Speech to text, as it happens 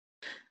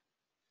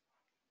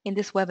In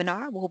this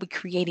webinar, we'll be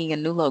creating a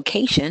new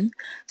location.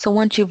 So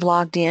once you've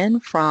logged in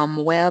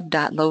from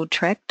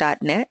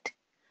web.loadtrek.net,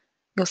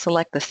 you'll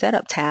select the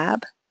Setup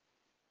tab.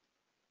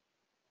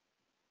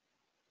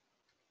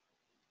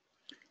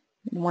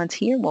 And once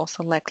here, we'll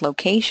select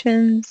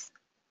Locations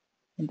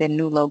and then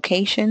New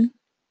Location.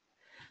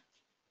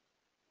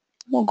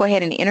 We'll go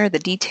ahead and enter the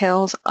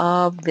details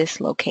of this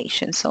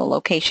location. So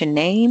location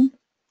name,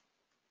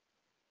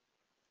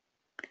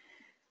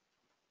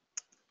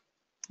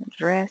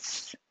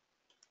 address,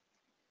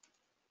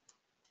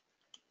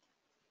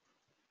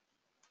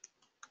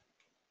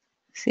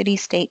 city,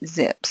 state,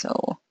 zip.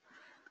 So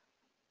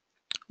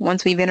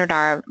once we've entered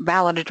our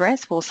valid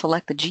address, we'll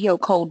select the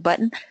geocode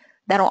button.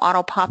 That'll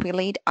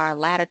auto-populate our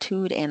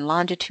latitude and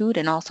longitude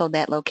and also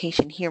that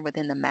location here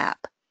within the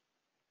map.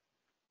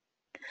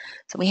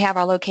 So we have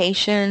our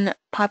location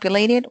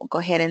populated. We'll go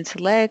ahead and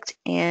select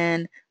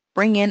and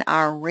bring in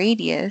our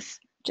radius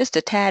just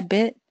a tad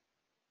bit.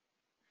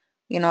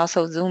 You can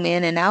also zoom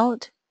in and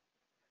out.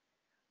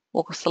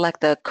 We'll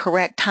select the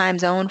correct time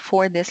zone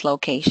for this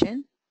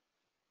location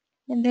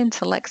and then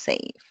select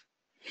Save.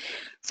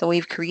 So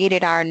we've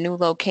created our new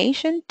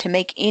location. To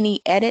make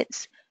any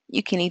edits,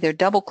 you can either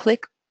double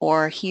click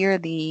or here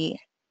the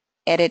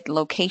Edit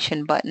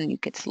Location button, you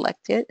could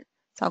select it.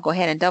 So I'll go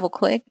ahead and double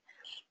click.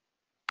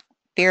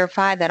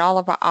 Verify that all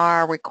of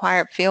our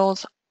required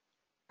fields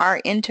are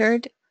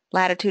entered,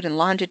 latitude and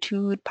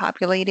longitude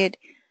populated,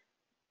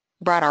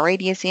 brought our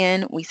radius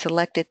in, we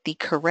selected the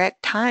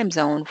correct time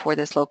zone for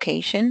this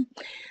location.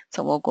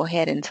 So we'll go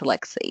ahead and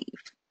select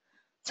Save.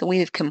 So we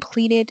have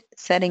completed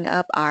setting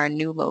up our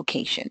new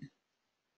location.